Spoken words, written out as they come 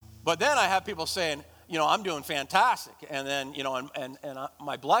But then I have people saying, I'm doing fantastic. And then,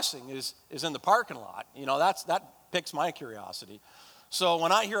 my blessing is in the parking lot. That piques my curiosity. So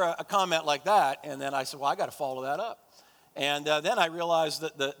when I hear a comment like that, and then I said, well, I got to follow that up. And then I realized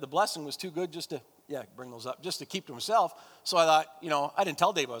that the blessing was too good just to, bring those up, just to keep to himself. So I thought, I didn't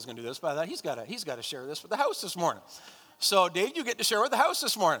tell Dave I was going to do this, but I thought he's got to share this with the house this morning. So Dave, you get to share with the house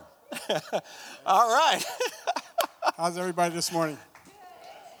this morning. All right. How's everybody this morning?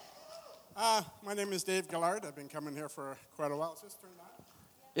 My name is Dave Gillard. I've been coming here for quite a while. Is this turned on?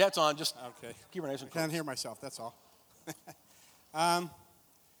 Yeah, it's on. Just okay. Keep it nice and I close. can't hear myself, that's all.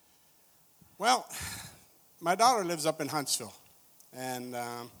 Well, my daughter lives up in Huntsville. And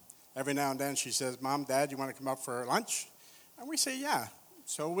every now and then she says, Mom, Dad, you want to come up for lunch? And we say, yeah.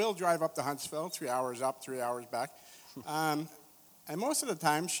 So we'll drive up to Huntsville, 3 hours up, 3 hours back. And most of the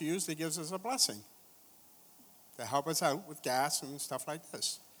time, she usually gives us a blessing to help us out with gas and stuff like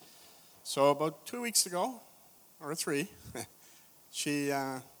this. So about 2 weeks ago, or 3, she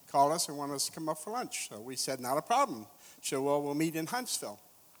called us and wanted us to come up for lunch. So we said, not a problem. She said, well, we'll meet in Huntsville.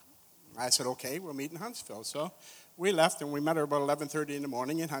 I said, okay, we'll meet in Huntsville. So we left, and we met her about 11:30 in the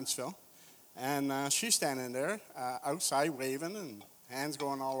morning in Huntsville. And she's standing there outside waving and hands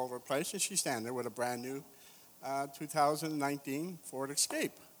going all over the place. And she's standing there with a brand new 2019 Ford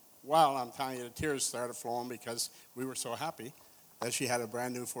Escape. Well, I'm telling you, the tears started flowing because we were so happy that she had a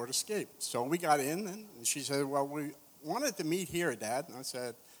brand new Ford Escape. So we got in, and she said, well, we wanted to meet here, Dad. And I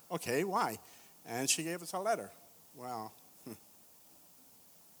said, okay, why? And she gave us a letter. Well,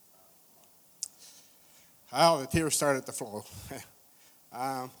 the tears started to flow.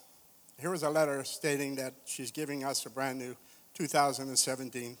 Here was a letter stating that she's giving us a brand new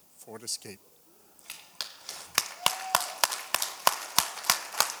 2017 Ford Escape.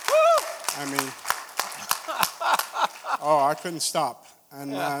 I mean, I couldn't stop.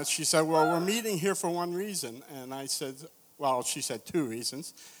 And she said, well, we're meeting here for one reason. And I said, well, she said 2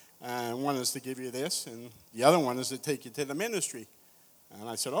 reasons. And one is to give you this, and the other one is to take you to the ministry. And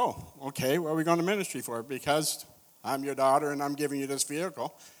I said, oh, okay, what are we going to ministry for? Because I'm your daughter and I'm giving you this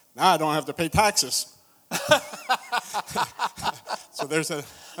vehicle. Now I don't have to pay taxes. So there's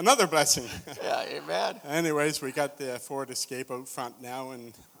another blessing. Yeah, amen. Anyways, we got the Ford Escape out front now,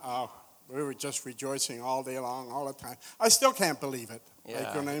 and we were just rejoicing all day long, all the time. I still can't believe it. Yeah.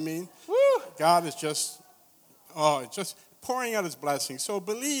 Like, you know what I mean? Woo! God is just pouring out his blessings. So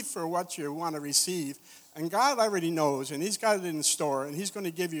believe for what you want to receive. And God already knows, and he's got it in store, and he's going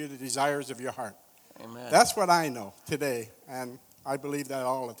to give you the desires of your heart. Amen. That's what I know today, and I believe that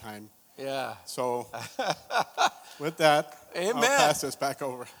all the time. Yeah. So with that, amen. I'll pass this back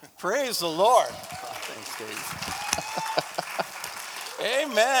over. Praise the Lord. Thanks, Dave.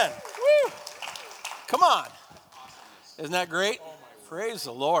 Amen. Woo! Come on. Isn't that great? Praise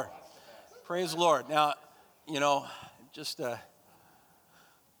the Lord. Praise the Lord. Now, just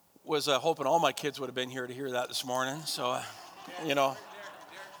was hoping all my kids would have been here to hear that this morning. So,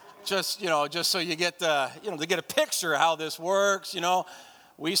 just so you get to get a picture of how this works.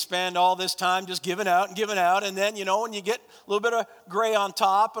 We spend all this time just giving out, and then when you get a little bit of gray on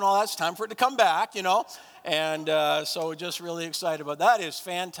top and all that, it's time for it to come back. And so just really excited about that. Is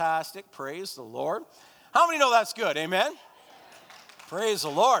fantastic. Praise the Lord. How many know that's good? Amen. Praise the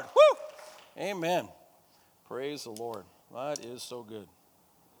Lord. Woo! Amen. Praise the Lord. That is so good.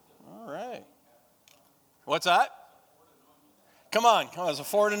 All right. What's that? Come on. It's a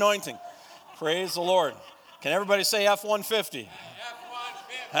Ford anointing. Praise the Lord. Can everybody say F-150? F-150.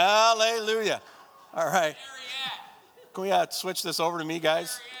 Hallelujah. All right. Lariat. Can we switch this over to me,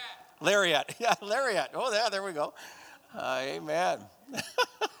 guys? Lariat. Yeah, Lariat. Oh, yeah, there we go. Amen.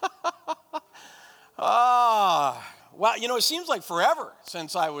 Well, it seems like forever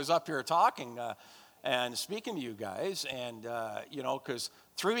since I was up here talking and speaking to you guys. And, because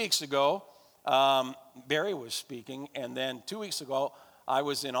 3 weeks ago, Barry was speaking. And then 2 weeks ago, I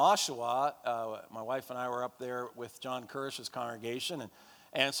was in Oshawa. My wife and I were up there with John Kirsch's congregation.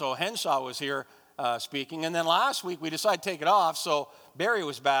 And so Henshaw was here speaking. And then last week, we decided to take it off. So Barry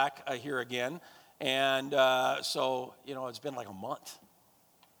was back here again. And so, it's been like a month.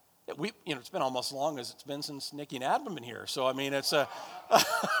 It's been almost as long as it's been since Nikki and Adam have been here. So, I mean, it's a...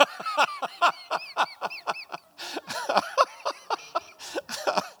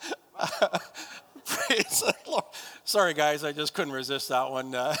 Praise the Lord. Sorry, guys, I just couldn't resist that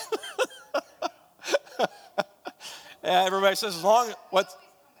one. Yeah, everybody says as long... What?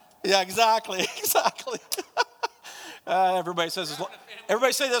 Yeah, exactly. Everybody says...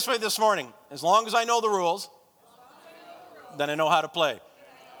 Everybody say this way this morning. As long as I know the rules, then I know how to play.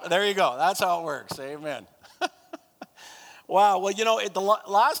 There you go. That's how it works. Amen. Wow. Well,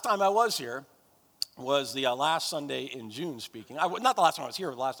 last time I was here was the last Sunday in June speaking. Not the last time I was here,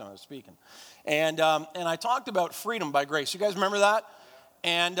 but the last time I was speaking. And I talked about freedom by grace. You guys remember that?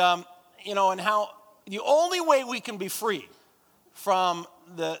 And, and how the only way we can be free from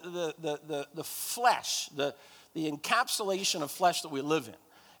the flesh, the encapsulation of flesh that we live in,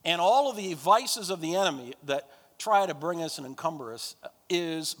 and all of the vices of the enemy that try to bring us and encumber us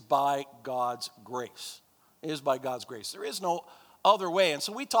is by God's grace. Is by God's grace. There is no other way. And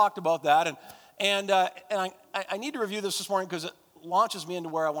so we talked about that. And I need to review this morning because it launches me into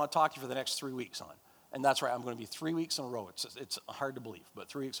where I want to talk to you for the next 3 weeks on. And that's right, I'm going to be 3 weeks in a row. It's hard to believe, but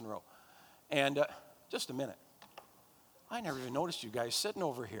 3 weeks in a row. And just a minute. I never even noticed you guys sitting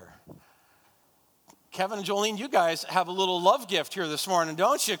over here. Kevin and Jolene, you guys have a little love gift here this morning,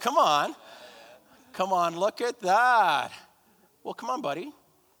 don't you? Come on. Come on, look at that. Well, come on, buddy.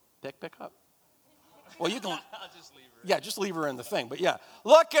 Pick up. Well, you can. I'll just leave her. Yeah, just leave her in the thing. But yeah,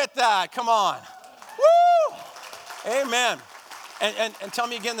 look at that. Come on. Woo! Amen. And tell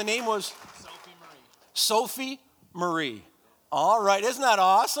me again, the name was? Sophie Marie. Sophie Marie. All right. Isn't that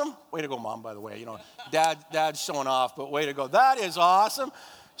awesome? Way to go, Mom, by the way. Dad's showing off, but way to go. That is awesome.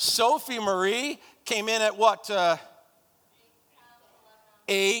 Sophie Marie came in at what?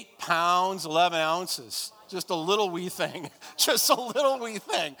 8 pounds, 11 ounces. Just a little wee thing. Just a little wee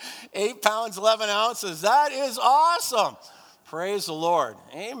thing. 8 pounds, 11 ounces. That is awesome. Praise the Lord.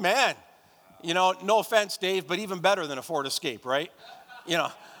 Amen. No offense, Dave, but even better than a Ford Escape, right?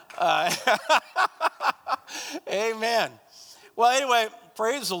 Amen. Well, anyway,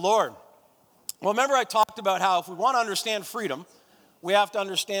 praise the Lord. Well, remember I talked about how if we want to understand freedom, we have to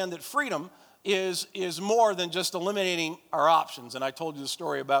understand that freedom is more than just eliminating our options. And I told you the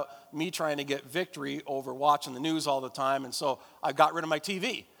story about me trying to get victory over watching the news all the time. And so I got rid of my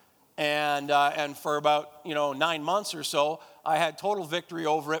TV. And for about 9 months or so, I had total victory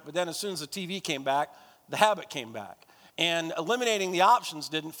over it. But then as soon as the TV came back, the habit came back. And eliminating the options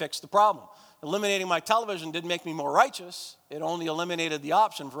didn't fix the problem. Eliminating my television didn't make me more righteous. It only eliminated the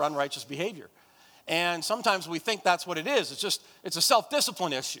option for unrighteous behavior. And sometimes we think that's what it is. It's a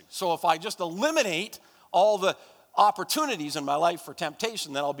self-discipline issue. So if I just eliminate all the opportunities in my life for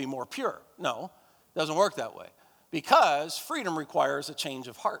temptation, then I'll be more pure. No, it doesn't work that way. Because freedom requires a change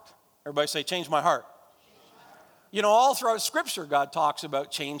of heart. Everybody say, change my heart. All throughout Scripture, God talks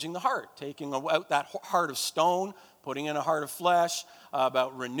about changing the heart, taking out that heart of stone, putting in a heart of flesh,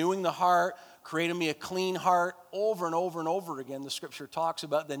 about renewing the heart, creating me a clean heart. Over and over and over again, the Scripture talks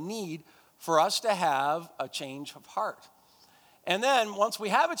about the need for us to have a change of heart. And then once we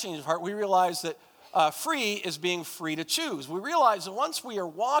have a change of heart, we realize that free is being free to choose. We realize that once we are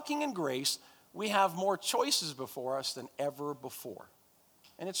walking in grace, we have more choices before us than ever before.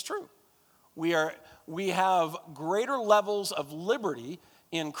 And it's true. We have greater levels of liberty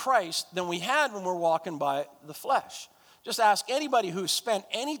in Christ than we had when we're walking by the flesh. Just ask anybody who's spent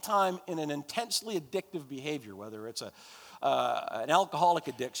any time in an intensely addictive behavior, whether it's an alcoholic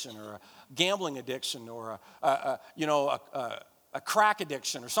addiction or a gambling addiction or a crack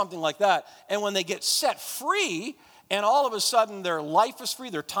addiction or something like that. And when they get set free and all of a sudden their life is free,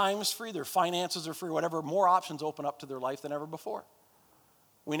 their time is free, their finances are free, whatever, more options open up to their life than ever before.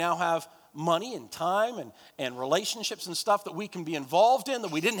 We now have money and time and relationships and stuff that we can be involved in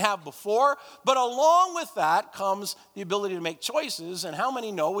that we didn't have before. But along with that comes the ability to make choices. And how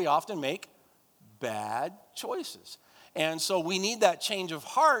many know we often make bad choices? And so we need that change of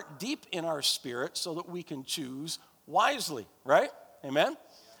heart deep in our spirit so that we can choose wisely, right? Amen?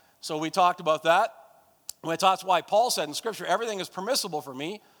 So we talked about that. That's why Paul said in Scripture, everything is permissible for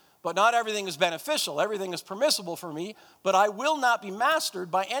me, but not everything is beneficial. Everything is permissible for me, but I will not be mastered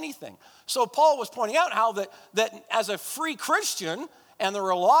by anything. So Paul was pointing out how that as a free Christian, and there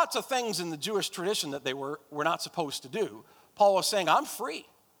were lots of things in the Jewish tradition that they were not supposed to do, Paul was saying, I'm free.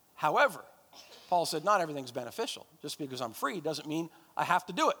 However, Paul said, not everything's beneficial. Just because I'm free doesn't mean I have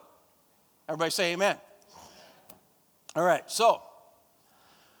to do it. Everybody say amen. All right, so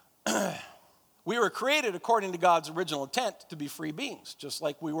we were created according to God's original intent to be free beings, just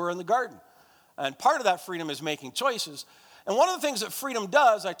like we were in the garden. And part of that freedom is making choices. And one of the things that freedom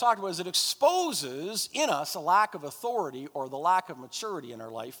does, I talked about, is it exposes in us a lack of authority or the lack of maturity in our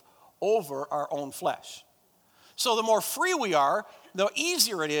life over our own flesh. So the more free we are, the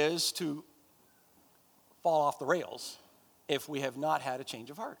easier it is to fall off the rails if we have not had a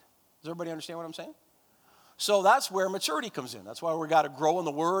change of heart. Does everybody understand what I'm saying? So that's where maturity comes in. That's why we've got to grow in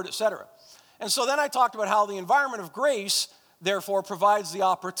the Word, etc. And so then I talked about how the environment of grace, therefore, provides the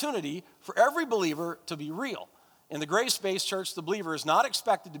opportunity for every believer to be real. In the grace-based church, the believer is not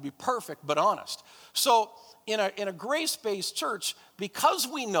expected to be perfect, but honest. So in a grace-based church, because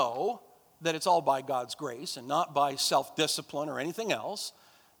we know that it's all by God's grace and not by self-discipline or anything else,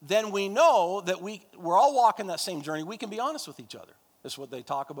 then we know that we're all walking that same journey. We can be honest with each other. This is what they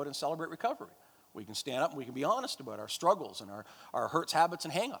talk about in Celebrate Recovery. We can stand up and we can be honest about our struggles and our hurts, habits,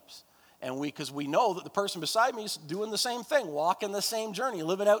 and hang-ups. And because we know that the person beside me is doing the same thing, walking the same journey,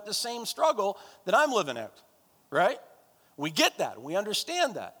 living out the same struggle that I'm living out, right? We get that. We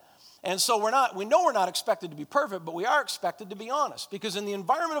understand that. And so we know we're not expected to be perfect, but we are expected to be honest. Because in the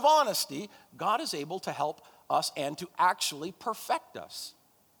environment of honesty, God is able to help us and to actually perfect us,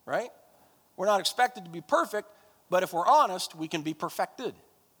 right? We're not expected to be perfect, but if we're honest, we can be perfected.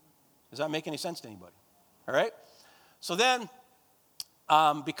 Does that make any sense to anybody? All right? So then,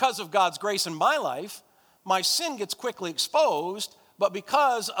 because of God's grace in my life, my sin gets quickly exposed, but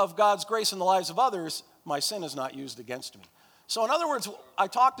because of God's grace in the lives of others, my sin is not used against me. So in other words, I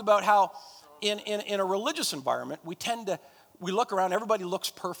talked about how in a religious environment, we look around, everybody looks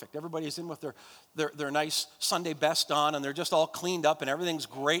perfect. Everybody's in with their nice Sunday best on, and they're just all cleaned up, and everything's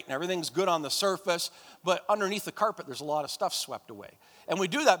great, and everything's good on the surface, but underneath the carpet, there's a lot of stuff swept away. And we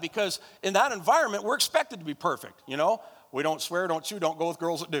do that because in that environment, we're expected to be perfect, you know? We don't swear, don't chew, don't go with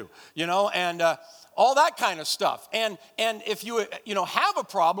girls that do, you know? And all that kind of stuff. And if you have a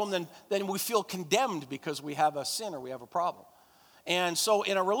problem, then we feel condemned because we have a sin or we have a problem. And so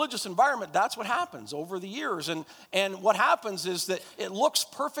in a religious environment, that's what happens over the years. And what happens is that it looks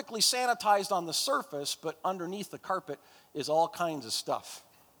perfectly sanitized on the surface, but underneath the carpet is all kinds of stuff,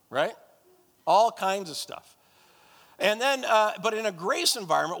 right? All kinds of stuff. And then, but in a grace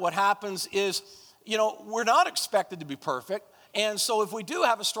environment, what happens is, we're not expected to be perfect. And so if we do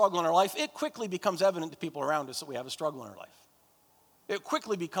have a struggle in our life, it quickly becomes evident to people around us that we have a struggle in our life. It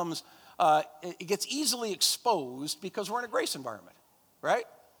quickly becomes, it gets easily exposed because we're in a grace environment, right?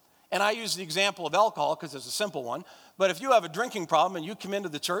 And I use the example of alcohol because it's a simple one. But if you have a drinking problem and you come into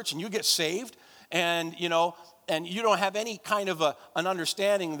the church and you get saved and you don't have any kind of an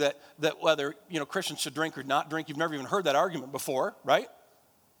understanding that whether, Christians should drink or not drink, you've never even heard that argument before, right?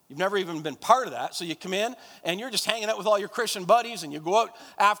 You've never even been part of that. So you come in and you're just hanging out with all your Christian buddies and you go out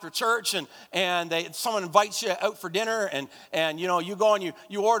after church and someone invites you out for dinner and you go and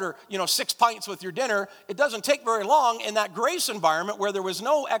you order 6 pints with your dinner. It doesn't take very long in that grace environment where there was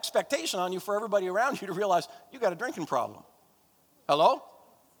no expectation on you for everybody around you to realize you got a drinking problem. Hello?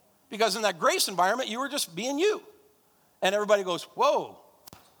 Because in that grace environment, you were just being you. And everybody goes, whoa,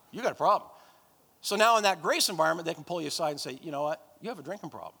 you got a problem. So now in that grace environment, they can pull you aside and say, you know what? You have a drinking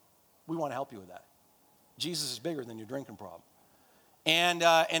problem. We want to help you with that. Jesus is bigger than your drinking problem. And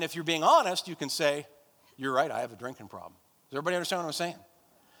if you're being honest, you can say, you're right, I have a drinking problem. Does everybody understand what I'm saying?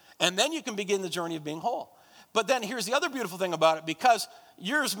 And then you can begin the journey of being whole. But then here's the other beautiful thing about it. Because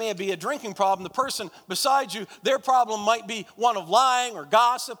yours may be a drinking problem, the person beside you, their problem might be one of lying or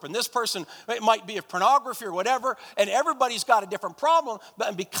gossip, and this person, it might be of pornography or whatever, and everybody's got a different problem.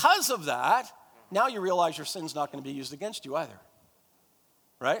 And because of that, now you realize your sin's not going to be used against you either.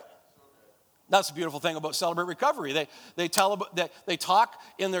 Right? That's the beautiful thing about Celebrate Recovery. They talk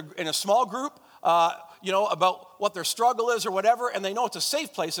in a small group, about what their struggle is or whatever, and they know it's a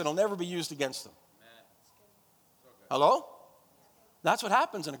safe place and it'll never be used against them. Hello? That's what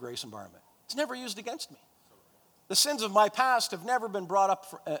happens in a grace environment. It's never used against me. The sins of my past have never been brought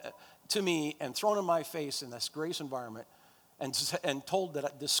up to me and thrown in my face in this grace environment and told that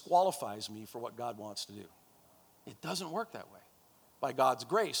it disqualifies me for what God wants to do. It doesn't work that way. By God's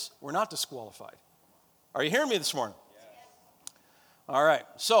grace, we're not disqualified. Are you hearing me this morning? Yes. All right.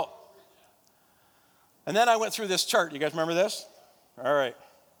 So, and then I went through this chart. You guys remember this? All right.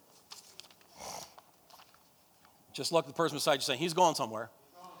 Just look at the person beside you saying, he's going somewhere.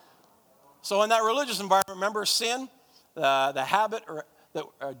 So in that religious environment, remember sin, the habit or the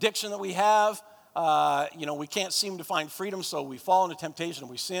addiction that we have. We can't seem to find freedom, so we fall into temptation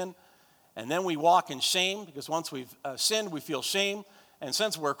and we sin. And then we walk in shame because once we've sinned, we feel shame. And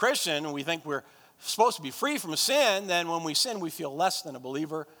since we're a Christian and we think we're supposed to be free from sin, then when we sin, we feel less than a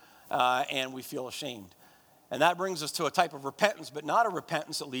believer and we feel ashamed. And that brings us to a type of repentance, but not a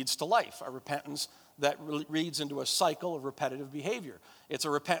repentance that leads to life, a repentance that leads into a cycle of repetitive behavior. It's a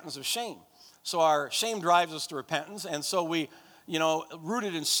repentance of shame. So our shame drives us to repentance, and so we,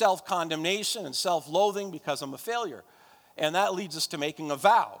 rooted in self-condemnation and self-loathing because I'm a failure. And that leads us to making a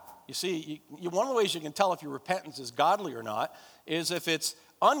vow. You see, one of the ways you can tell if your repentance is godly or not is if it's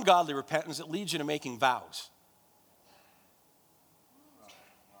ungodly repentance, it leads you to making vows.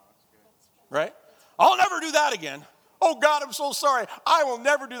 Right? I'll never do that again. Oh, God, I'm so sorry. I will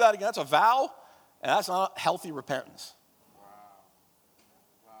never do that again. That's a vow, and that's not healthy repentance.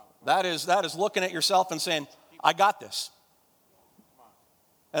 That is looking at yourself and saying, I got this.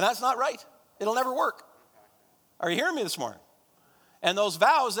 And that's not right. It'll never work. Are you hearing me this morning? And those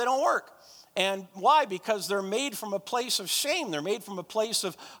vows, they don't work. And why? Because they're made from a place of shame. They're made from a place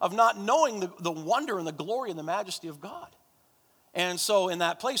of not knowing the wonder and the glory and the majesty of God. And so in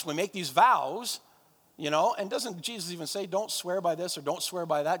that place, we make these vows, and doesn't Jesus even say, don't swear by this or don't swear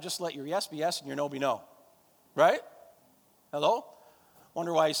by that, just let your yes be yes and your no be no. Right? Hello?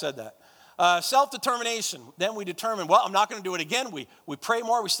 Wonder why he said that. Self-determination. Then we determine, well, I'm not going to do it again. We pray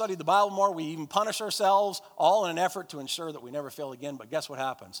more, we study the Bible more, we even punish ourselves, all in an effort to ensure that we never fail again. But guess what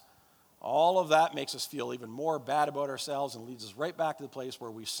happens? All of that makes us feel even more bad about ourselves and leads us right back to the place where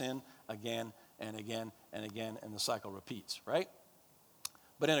we sin again and again and again, and the cycle repeats, right?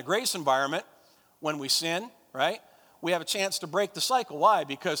 But in a grace environment, when we sin, right, we have a chance to break the cycle. Why?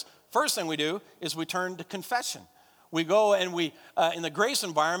 Because first thing we do is we turn to confession. We go and we, in the grace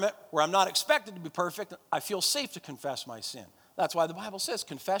environment where I'm not expected to be perfect, I feel safe to confess my sin. That's why the Bible says,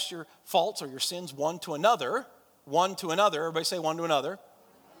 confess your faults or your sins one to another. One to another. Everybody say one to another.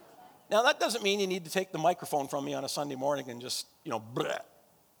 Now, that doesn't mean you need to take the microphone from me on a Sunday morning and just, bleh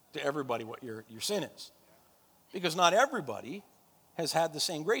to everybody what your sin is. Because not everybody has had the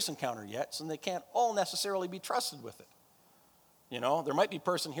same grace encounter yet, so they can't all necessarily be trusted with it. There might be a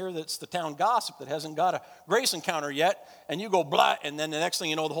person here that's the town gossip that hasn't got a grace encounter yet, and you go blah, and then the next thing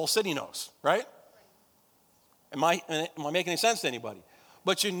you know, the whole city knows, right? Am I making any sense to anybody?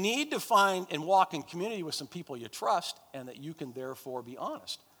 But you need to find and walk in community with some people you trust and that you can therefore be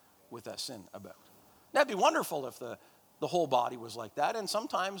honest with that sin about. That'd be wonderful if the whole body was like that, and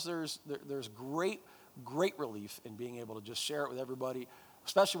sometimes there's great relief in being able to just share it with everybody,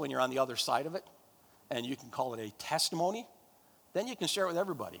 especially when you're on the other side of it, and you can call it a testimony. Then you can share it with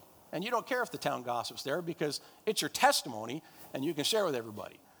everybody. And you don't care if the town gossip's there because it's your testimony and you can share it with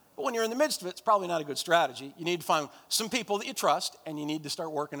everybody. But when you're in the midst of it, it's probably not a good strategy. You need to find some people that you trust and you need to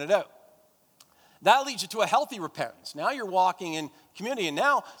start working it out. That leads you to a healthy repentance. Now you're walking in community, and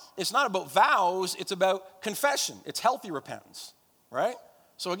now it's not about vows, it's about confession. It's healthy repentance, right?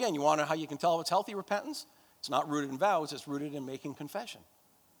 So again, you want to know how you can tell if it's healthy repentance? It's not rooted in vows, it's rooted in making confession.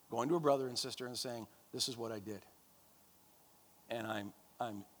 Going to a brother and sister and saying, this is what I did. And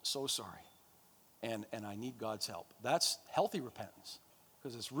I'm so sorry, and I need God's help. That's healthy repentance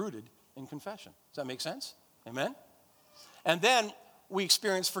because it's rooted in confession. Does that make sense? Amen? And then we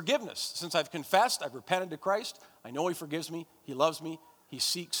experience forgiveness. Since I've confessed, I've repented to Christ, I know he forgives me, he loves me, he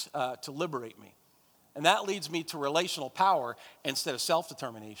seeks to liberate me. And that leads me to relational power instead of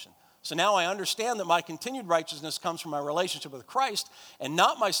self-determination. So now I understand that my continued righteousness comes from my relationship with Christ and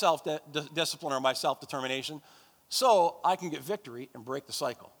not my self-discipline or my self-determination, so I can get victory and break the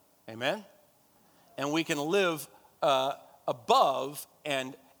cycle. Amen? And we can live above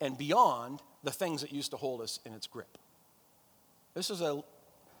and beyond the things that used to hold us in its grip. This is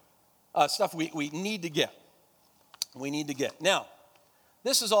stuff we need to get. We need to get. Now,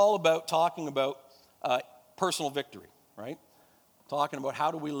 this is all about talking about personal victory, right? Talking about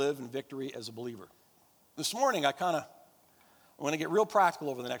how do we live in victory as a believer. This morning, I'm going to get real practical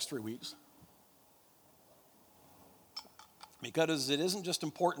over the next 3 weeks. Because it isn't just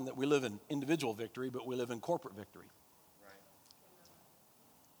important that we live in individual victory, but we live in corporate victory. Right.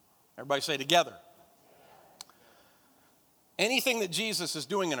 Everybody say together. Anything that Jesus is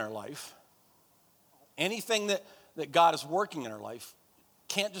doing in our life, anything that God is working in our life,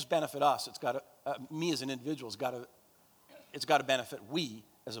 can't just benefit us. It's got to, me as an individual, it's got to benefit we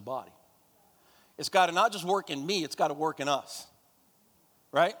as a body. It's got to not just work in me, it's got to work in us.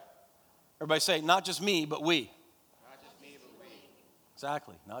 Right? Everybody say, not just me, but we.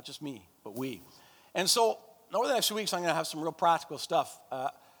 Exactly. Not just me, but we. And so over the next few weeks, I'm going to have some real practical stuff.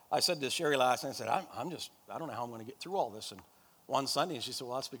 I said to Sherry last night, I said, I don't know how I'm going to get through all this in one Sunday. And she said,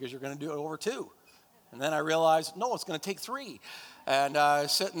 well, that's because you're going to do it over 2. And then I realized, no, it's going to take 3. And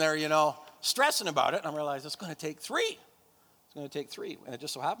sitting there, stressing about it, and I realized it's going to take 3. It's going to take 3. And it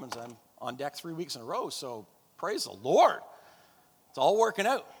just so happens I'm on deck 3 weeks in a row, so praise the Lord. It's all working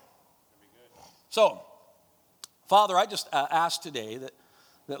out. So, Father, I just ask today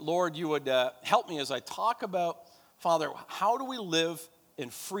that, Lord, you would help me as I talk about, Father, how do we live in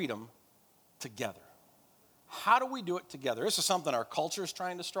freedom together? How do we do it together? This is something our culture is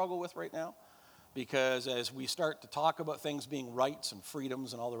trying to struggle with right now, because as we start to talk about things being rights and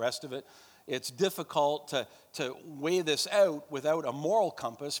freedoms and all the rest of it, it's difficult to weigh this out without a moral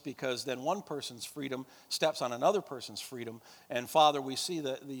compass, because then one person's freedom steps on another person's freedom. And Father, we see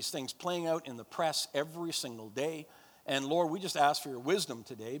these things playing out in the press every single day. And Lord, we just ask for your wisdom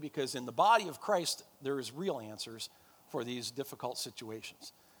today, because in the body of Christ, there is real answers for these difficult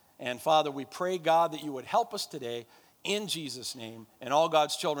situations. And Father, we pray, God, that you would help us today in Jesus' name. And all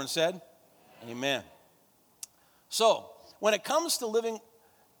God's children said, amen. So, when it comes to living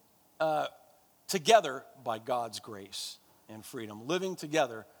together by God's grace and freedom, living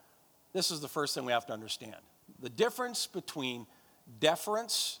together, this is the first thing we have to understand. The difference between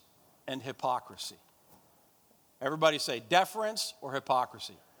deference and hypocrisy. Everybody say deference or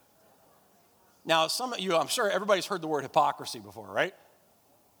hypocrisy. Now, some of you, I'm sure everybody's heard the word hypocrisy before, right?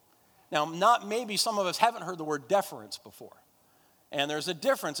 Now, maybe some of us haven't heard the word deference before. And there's a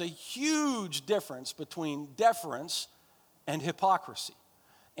difference, a huge difference between deference and hypocrisy.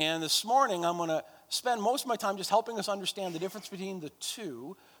 And this morning, I'm going to spend most of my time just helping us understand the difference between the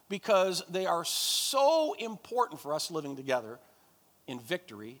two, because they are so important for us living together in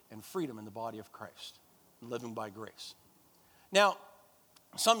victory and freedom in the body of Christ, living by grace. Now,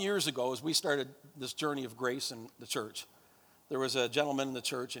 some years ago, as we started this journey of grace in the church, there was a gentleman in the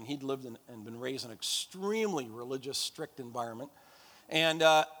church, and he'd lived and been raised in an extremely religious, strict environment. And,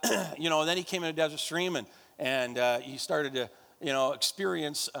 then he came into Desert Stream, and he started to,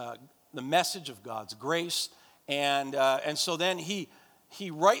 experience the message of God's grace. And so then he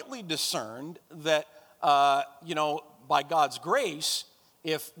rightly discerned that, by God's grace,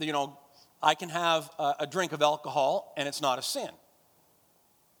 if, I can have a drink of alcohol and it's not a sin.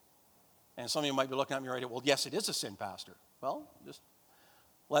 And some of you might be looking at me right now, well, yes, it is a sin, Pastor. Well,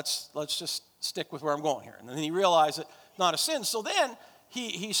 let's just stick with where I'm going here. And then he realized that it's not a sin. So then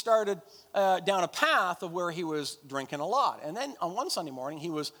he started down a path of where he was drinking a lot. And then on one Sunday morning, he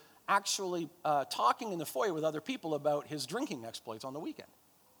was actually talking in the foyer with other people about his drinking exploits on the weekend.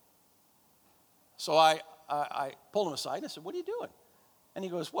 So I pulled him aside and I said, what are you doing? And he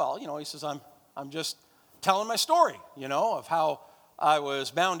goes, well, he says, I'm just telling my story, of how I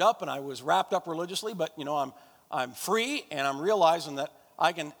was bound up and I was wrapped up religiously, but, I'm free, and I'm realizing that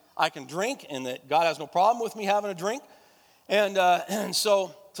I can drink and that God has no problem with me having a drink. And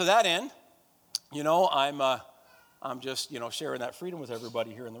so to that end, I'm just, sharing that freedom with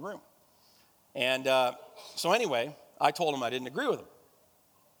everybody here in the room. And so anyway, I told him I didn't agree with him.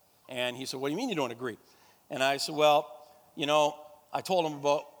 And he said, what do you mean you don't agree? And I said, well, I told him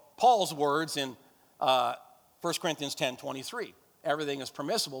about Paul's words in 1 Corinthians 10:23. Everything is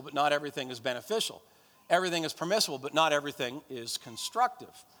permissible, but not everything is beneficial. Everything is permissible, but not everything is constructive.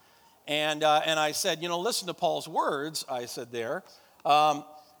 And I said, listen to Paul's words, I said there. And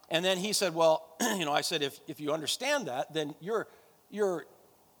then he said, well, I said, if you understand that, then your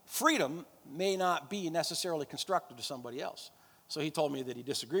freedom may not be necessarily constructive to somebody else. So he told me that he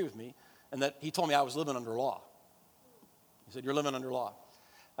disagreed with me, and that he told me I was living under law. He said, you're living under law.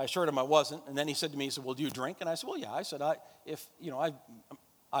 I assured him I wasn't. And then he said to me, he said, well, do you drink? And I said, well, yeah. I said,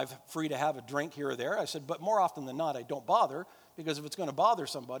 I'm free to have a drink here or there. I said, but more often than not, I don't bother, because if it's going to bother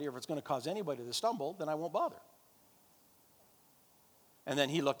somebody or if it's going to cause anybody to stumble, then I won't bother. And then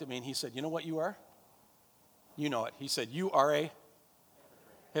he looked at me and he said, you know what you are? You know it. He said, you are a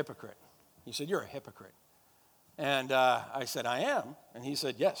hypocrite. He said, you're a hypocrite. And I said, I am. And he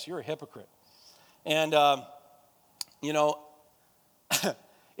said, yes, you're a hypocrite. And,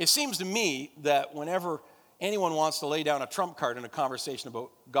 it seems to me that whenever anyone wants to lay down a trump card in a conversation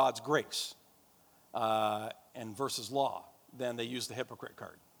about God's grace and versus law, then they use the hypocrite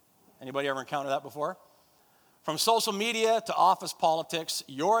card. Anybody ever encountered that before? From social media to office politics,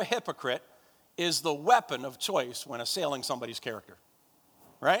 you're a hypocrite is the weapon of choice when assailing somebody's character,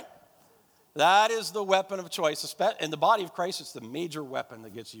 right? That is the weapon of choice. In the body of Christ, it's the major weapon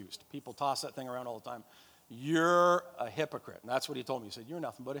that gets used. People toss that thing around all the time. You're a hypocrite. And that's what he told me. He said, you're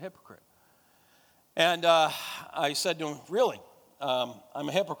nothing but a hypocrite. And I said to him, really? I'm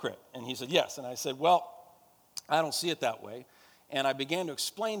a hypocrite. And he said, yes. And I said, well, I don't see it that way. And I began to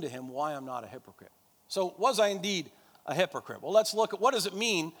explain to him why I'm not a hypocrite. So was I indeed a hypocrite? Well, let's look at what does it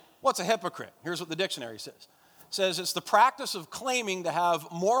mean? What's a hypocrite? Here's what the dictionary says. It says it's the practice of claiming to have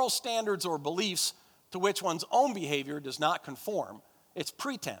moral standards or beliefs to which one's own behavior does not conform. It's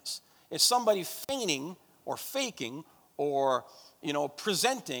pretense. It's somebody feigning or faking or,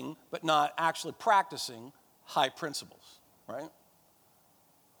 presenting but not actually practicing high principles, right?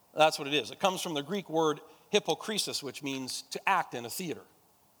 That's what it is. It comes from the Greek word hypokrisis, which means to act in a theater,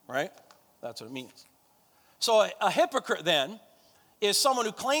 right? That's what it means. So a hypocrite then is someone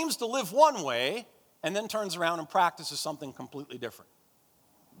who claims to live one way and then turns around and practices something completely different.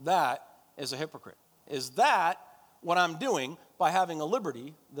 That is a hypocrite. Is that what I'm doing by having a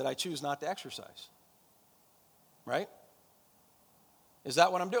liberty that I choose not to exercise? Right? Is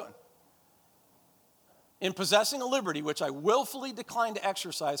that what I'm doing? In possessing a liberty which I willfully decline to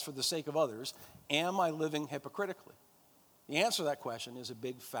exercise for the sake of others, am I living hypocritically? The answer to that question is a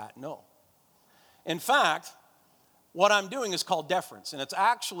big fat no. In fact, what I'm doing is called deference, and it's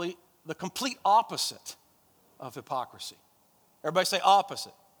actually the complete opposite of hypocrisy. Everybody say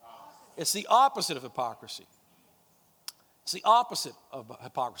opposite. It's the opposite of hypocrisy. It's the opposite of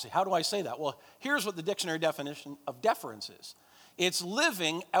hypocrisy. How do I say that? Well, here's what the dictionary definition of deference is. It's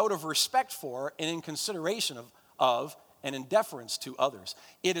living out of respect for and in consideration of and in deference to others.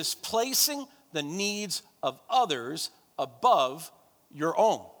 It is placing the needs of others above your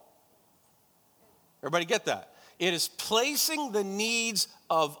own. Everybody get that? It is placing the needs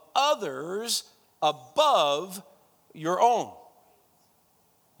of others above your own.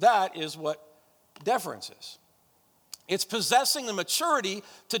 That is what deference is. It's possessing the maturity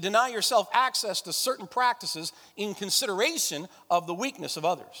to deny yourself access to certain practices in consideration of the weakness of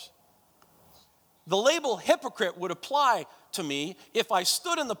others. The label hypocrite would apply to me if I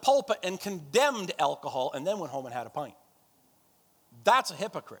stood in the pulpit and condemned alcohol and then went home and had a pint. That's a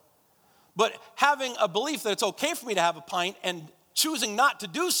hypocrite. But having a belief that it's okay for me to have a pint and choosing not to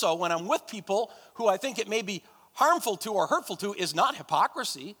do so when I'm with people who I think it may be harmful to or hurtful to is not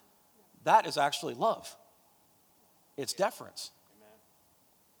hypocrisy. That is actually love. It's deference. Amen.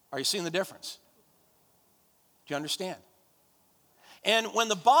 Are you seeing the difference? Do you understand? And when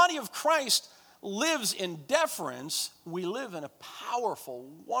the body of Christ lives in deference, we live in a powerful,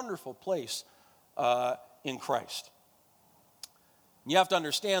 wonderful place in Christ. You have to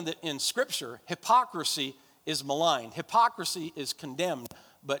understand that in Scripture, hypocrisy is maligned. Hypocrisy is condemned,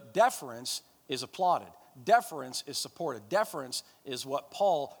 but deference is applauded. Deference is supported. Deference is what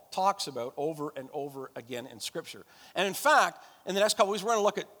Paul talks about over and over again in Scripture. And in fact, in the next couple of weeks, we're going to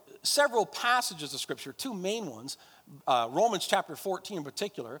look at several passages of Scripture, two main ones, Romans chapter 14 in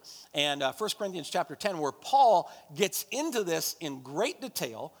particular, and 1 Corinthians chapter 10, where Paul gets into this in great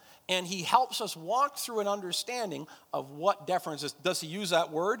detail, and he helps us walk through an understanding of what deference is. Does he use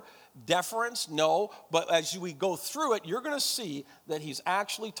that word? Deference? No. But as we go through it, you're going to see that he's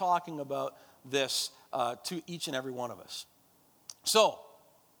actually talking about this to each and every one of us. So,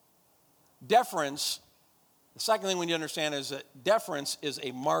 deference, the second thing we need to understand is that deference is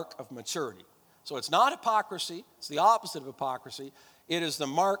a mark of maturity. So it's not hypocrisy, it's the opposite of hypocrisy. It is the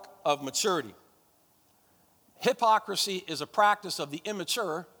mark of maturity. Hypocrisy is a practice of the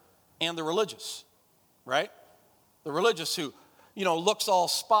immature and the religious, right? The religious who, looks all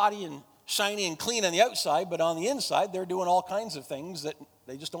spotty and shiny and clean on the outside, but on the inside, they're doing all kinds of things that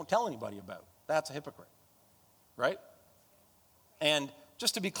they just don't tell anybody about. That's a hypocrite, right? And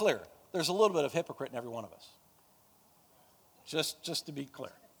just to be clear, there's a little bit of hypocrite in every one of us. Just to be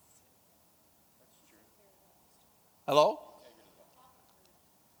clear. Hello?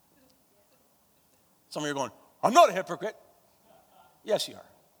 Some of you are going, I'm not a hypocrite. Yes, you are.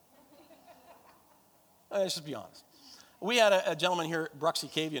 Let's just be honest. We had a gentleman here at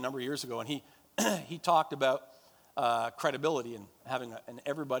Bruxy Cavey a number of years ago, and he talked about credibility and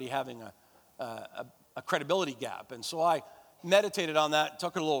everybody having a credibility gap. And so I meditated on that,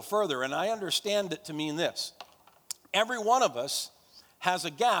 took it a little further, and I understand it to mean this. Every one of us has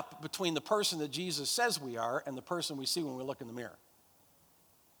a gap between the person that Jesus says we are and the person we see when we look in the mirror.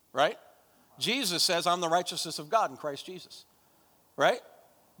 Right? Jesus says, I'm the righteousness of God in Christ Jesus. Right?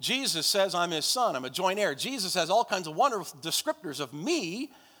 Jesus says I'm his son. I'm a joint heir. Jesus has all kinds of wonderful descriptors of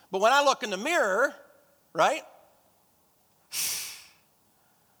me, but when I look in the mirror, right?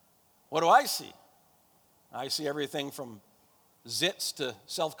 What do I see? I see everything from zits to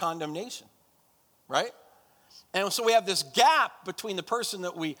self-condemnation, right? And so we have this gap between the person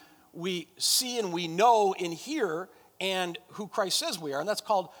that we see and we know and hear and who Christ says we are, and that's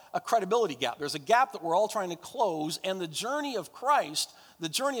called a credibility gap. There's a gap that we're all trying to close, and the journey of Christ, the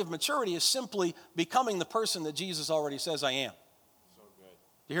journey of maturity, is simply becoming the person that Jesus already says I am. So good.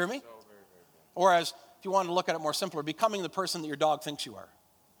 Do you hear me? So very, very good. Or as, if you want to look at it more simpler, becoming the person that your dog thinks you are.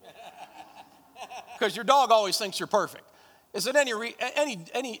 Because your dog always thinks you're perfect. Is it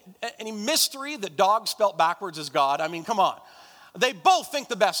any mystery that dog spelt backwards is God? I mean, come on. They both think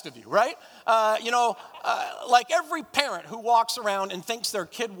the best of you, right? Like every parent who walks around and thinks their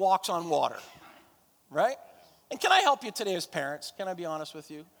kid walks on water, right? And can I help you today as parents? Can I be honest with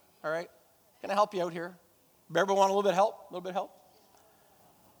you? All right? Can I help you out here? Everybody want a little bit of help? A little bit of help?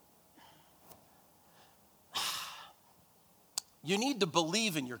 You need to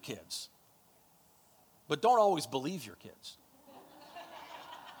believe in your kids, but don't always believe your kids.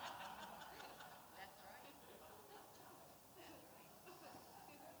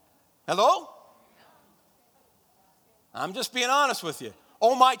 Hello? I'm just being honest with you.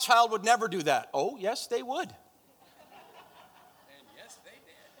 Oh, my child would never do that. Oh, yes, they would. And yes, they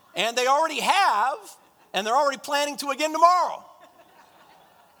did. And they already have. And they're already planning to again tomorrow.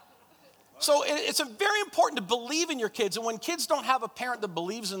 So it's very important to believe in your kids. And when kids don't have a parent that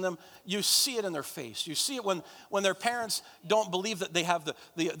believes in them, you see it in their face. You see it when their parents don't believe that they have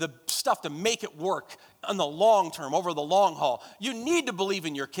the stuff to make it work in the long term, over the long haul. You need to believe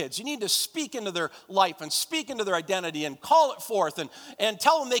in your kids. You need to speak into their life and speak into their identity and call it forth and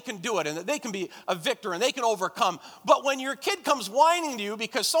tell them they can do it and that they can be a victor and they can overcome. But when your kid comes whining to you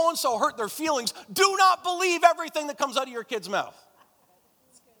because so-and-so hurt their feelings, do not believe everything that comes out of your kid's mouth.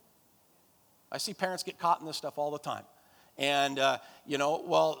 I see parents get caught in this stuff all the time. And,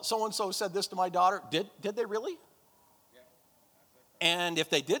 well, so-and-so said this to my daughter. Did they really? And if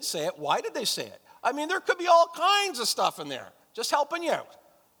they did say it, why did they say it? I mean, there could be all kinds of stuff in there, just helping you out.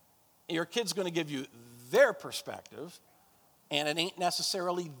 Your kid's going to give you their perspective, and it ain't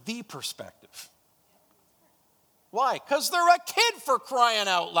necessarily the perspective. Why? Because they're a kid, for crying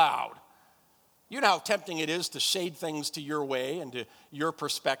out loud. You know how tempting it is to shade things to your way and to your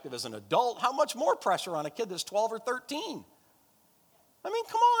perspective as an adult. How much more pressure on a kid that's 12 or 13? I mean,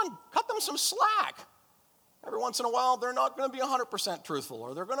 come on, cut them some slack. Every once in a while, they're not going to be 100% truthful,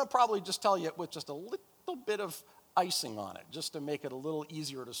 or they're going to probably just tell you it with just a little bit of icing on it, just to make it a little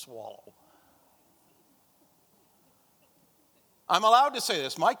easier to swallow. I'm allowed to say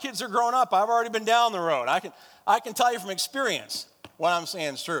this. My kids are growing up. I've already been down the road. I can tell you from experience what I'm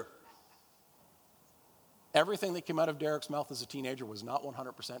saying is true. Everything that came out of Derek's mouth as a teenager was not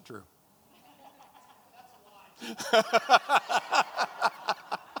 100% true.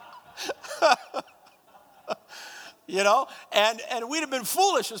 And we'd have been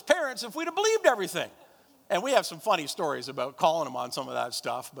foolish as parents if we'd have believed everything. And we have some funny stories about calling them on some of that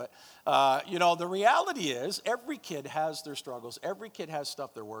stuff. But, the reality is every kid has their struggles. Every kid has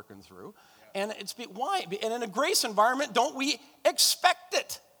stuff they're working through. And why? And in a grace environment, don't we expect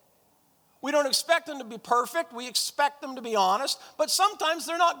it? We don't expect them to be perfect. We expect them to be honest. But sometimes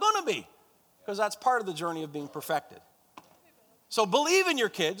they're not going to be, because that's part of the journey of being perfected. So believe in your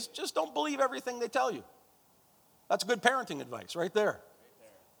kids. Just don't believe everything they tell you. That's good parenting advice right there.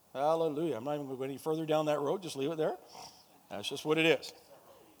 Hallelujah. I'm not even going to go any further down that road. Just leave it there. That's just what it is.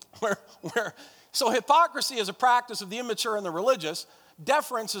 So hypocrisy is a practice of the immature and the religious.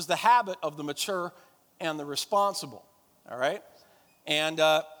 Deference is the habit of the mature and the responsible. All right? And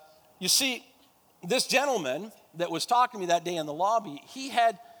you see, this gentleman that was talking to me that day in the lobby, he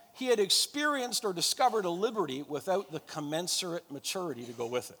had experienced or discovered a liberty without the commensurate maturity to go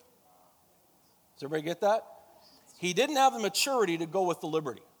with it. Does everybody get that? He didn't have the maturity to go with the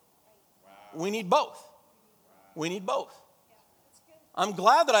liberty. We need both. We need both. I'm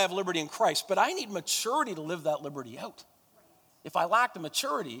glad that I have liberty in Christ, but I need maturity to live that liberty out. If I lack the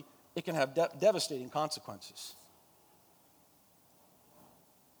maturity, it can have devastating consequences.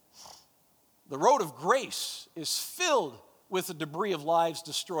 The road of grace is filled with the debris of lives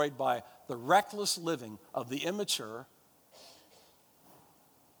destroyed by the reckless living of the immature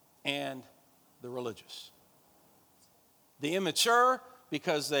and the religious. The immature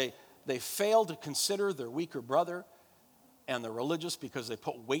because they fail to consider their weaker brother, and the religious because they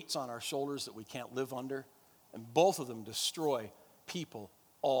put weights on our shoulders that we can't live under. And both of them destroy people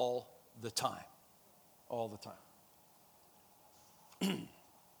all the time. All the time.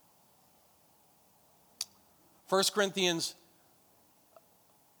 1 Corinthians,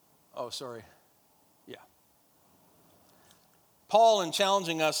 Paul, in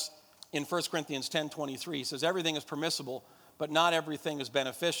challenging us in 1 Corinthians 10:23, he says, everything is permissible, but not everything is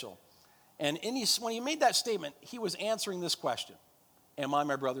beneficial. And when he made that statement, he was answering this question, am I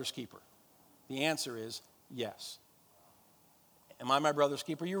my brother's keeper? The answer is yes. Am I my brother's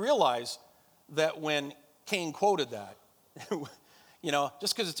keeper? You realize that when Cain quoted that,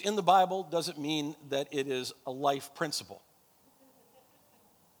 just because it's in the Bible doesn't mean that it is a life principle.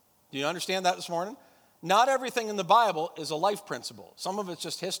 Do you understand that this morning? Not everything in the Bible is a life principle. Some of it's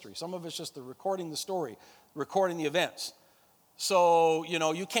just history. Some of it's just recording the story, recording the events. So,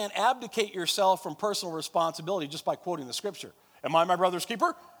 you can't abdicate yourself from personal responsibility just by quoting the scripture. Am I my brother's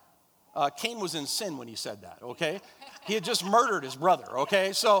keeper? Cain was in sin when he said that, okay? He had just murdered his brother,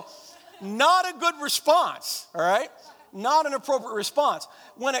 okay? So, not a good response, all right? Not an appropriate response.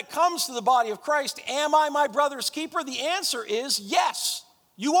 When it comes to the body of Christ, am I my brother's keeper? The answer is yes,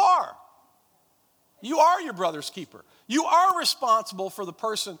 you are. You are your brother's keeper. You are responsible for the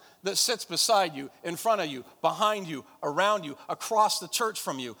person that sits beside you, in front of you, behind you, around you, across the church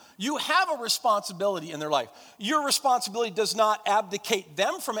from you. You have a responsibility in their life. Your responsibility does not abdicate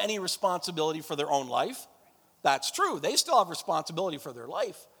them from any responsibility for their own life. That's true. They still have responsibility for their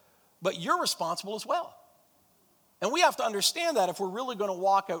life, but you're responsible as well. And we have to understand that if we're really going to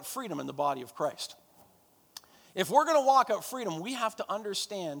walk out freedom in the body of Christ. If we're going to walk out freedom, we have to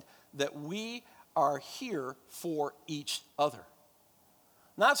understand that we are here for each other.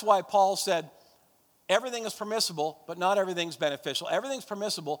 And that's why Paul said, everything is permissible, but not everything's beneficial. Everything's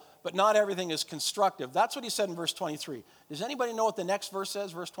permissible, but not everything is constructive. That's what he said in verse 23. Does anybody know what the next verse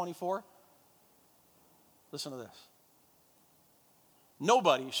says, verse 24? Listen to this.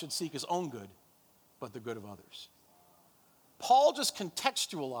 Nobody should seek his own good, but the good of others. Paul just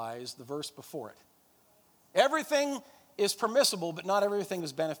contextualized the verse before it. Everything is permissible, but not everything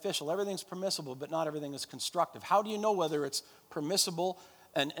is beneficial. Everything's permissible, but not everything is constructive. How do you know whether it's permissible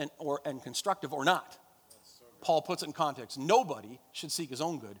and constructive or not? Paul puts it in context. Nobody should seek his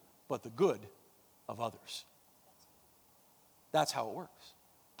own good, but the good of others. That's how it works.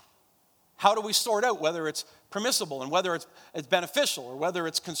 How do we sort out whether it's permissible and whether it's beneficial or whether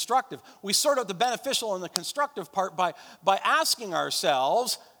it's constructive? We sort out the beneficial and the constructive part by asking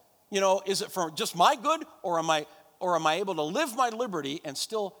ourselves, is it for just my good, or am I able to live my liberty and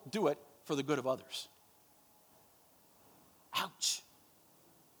still do it for the good of others? Ouch.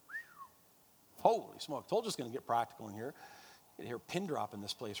 Holy smoke. Told you it's going to get practical in here. You can hear a pin drop in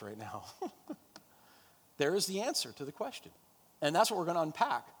this place right now. There is the answer to the question. And that's what we're going to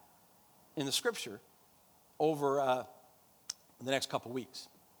unpack in the scripture over the next couple weeks.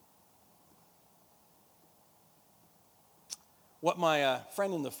 What my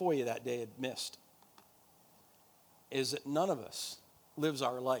friend in the foyer that day had missed is that none of us lives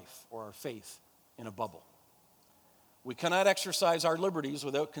our life or our faith in a bubble. We cannot exercise our liberties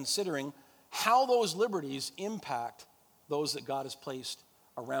without considering how those liberties impact those that God has placed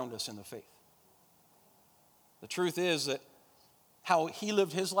around us in the faith. The truth is that how he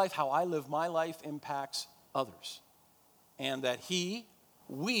lived his life, how I live my life, impacts others. And that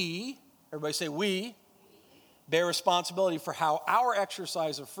we, everybody say we, bear responsibility for how our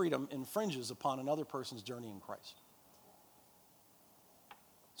exercise of freedom infringes upon another person's journey in Christ.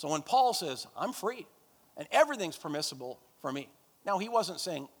 So when Paul says, I'm free and everything's permissible for me. Now, he wasn't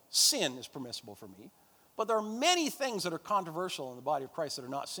saying sin is permissible for me, but there are many things that are controversial in the body of Christ that are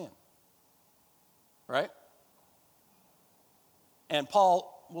not sin. Right? And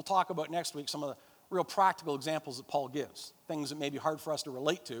Paul, we'll talk about next week some of the real practical examples that Paul gives. Things that may be hard for us to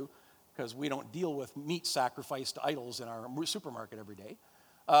relate to because we don't deal with meat sacrificed to idols in our supermarket every day.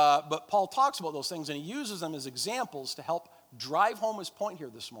 But Paul talks about those things and he uses them as examples to help drive home his point here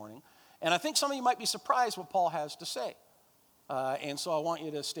this morning. And I think some of you might be surprised what Paul has to say. And so I want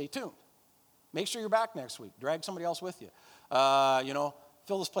you to stay tuned. Make sure you're back next week. Drag somebody else with you.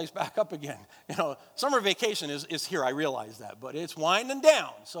 Fill this place back up again. Summer vacation is here, I realize that, but it's winding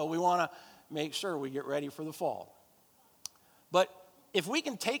down. So we want to make sure we get ready for the fall. But if we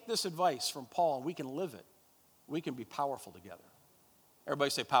can take this advice from Paul and we can live it, we can be powerful together.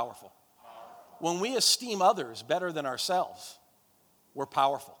 Everybody say powerful. When we esteem others better than ourselves, we're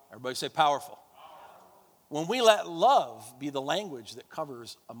powerful. Everybody say powerful. When we let love be the language that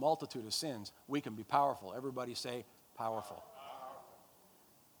covers a multitude of sins, we can be powerful. Everybody say powerful.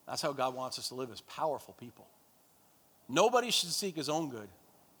 That's how God wants us to live, as powerful people. Nobody should seek his own good,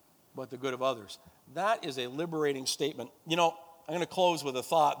 but the good of others. That is a liberating statement. I'm going to close with a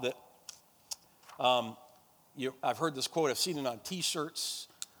thought that I've heard this quote. I've seen it on T-shirts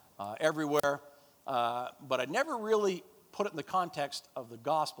everywhere, but I never really put it in the context of the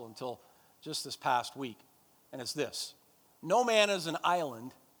gospel until just this past week. And it's this: no man is an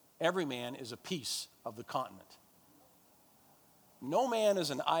island, every man is a piece of the continent. No man is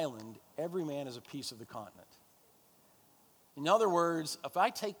an island, every man is a piece of the continent. In other words, if I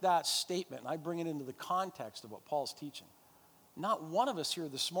take that statement and I bring it into the context of what Paul's teaching, not one of us here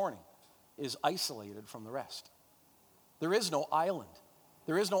this morning is isolated from the rest. There is no island.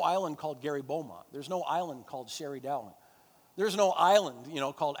 There is no island called Gary Beaumont. There's no island called Sherry Dowling. There's no island,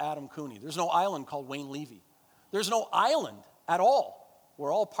 called Adam Cooney. There's no island called Wayne Levy. There's no island at all.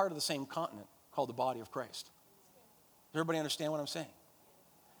 We're all part of the same continent called the body of Christ. Does everybody understand what I'm saying?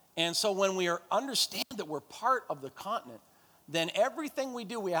 And so when we understand that we're part of the continent, then everything we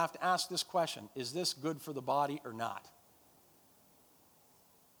do, we have to ask this question: is this good for the body or not?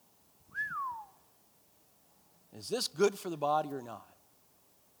 Is this good for the body or not?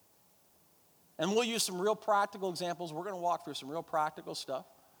 And we'll use some real practical examples. We're going to walk through some real practical stuff.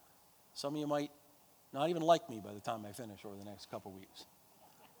 Some of you might not even like me by the time I finish over the next couple weeks.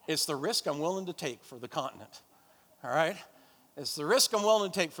 It's the risk I'm willing to take for the continent. All right? It's the risk I'm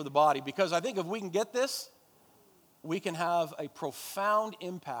willing to take for the body, because I think if we can get this, we can have a profound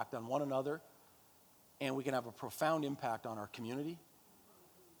impact on one another, and we can have a profound impact on our community.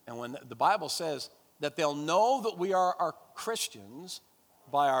 And when the Bible says that they'll know that we are Christians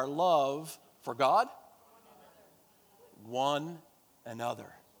by our love for God one another.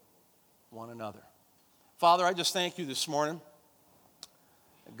 One another. Father, I just thank you this morning.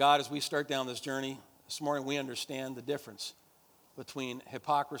 God, as we start down this journey, this morning we understand the difference between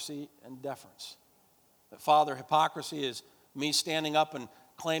hypocrisy and deference. That, Father, hypocrisy is me standing up and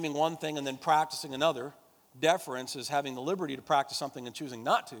claiming one thing and then practicing another. Deference is having the liberty to practice something and choosing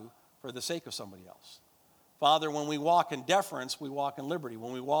not to for the sake of somebody else. Father, when we walk in deference, we walk in liberty.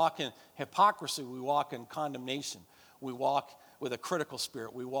 When we walk in hypocrisy, we walk in condemnation. We walk with a critical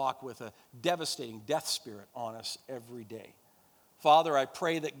spirit. We walk with a devastating death spirit on us every day. Father, I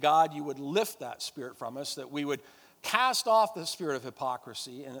pray that, God, you would lift that spirit from us, that we would cast off the spirit of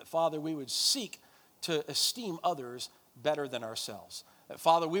hypocrisy, and that, Father, we would seek to esteem others better than ourselves. That,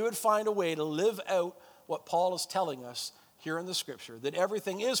 Father, we would find a way to live out what Paul is telling us here in the Scripture, that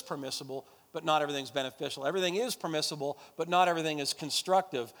everything is permissible, but not everything's beneficial. Everything is permissible, but not everything is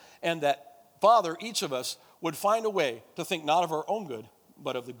constructive. And that, Father, each of us would find a way to think not of our own good,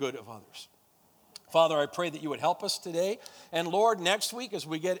 but of the good of others. Father, I pray that you would help us today. And Lord, next week as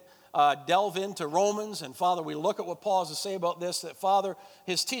we delve into Romans, and Father, we look at what Paul has to say about this, that Father,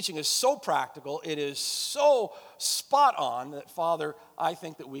 his teaching is so practical, it is so spot on that, Father, I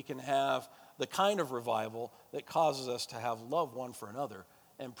think that we can have the kind of revival that causes us to have love one for another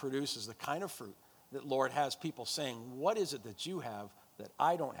and produces the kind of fruit that, Lord, has people saying, what is it that you have that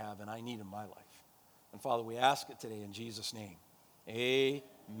I don't have and I need in my life? And Father, we ask it today in Jesus' name.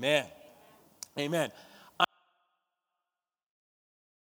 Amen. Amen.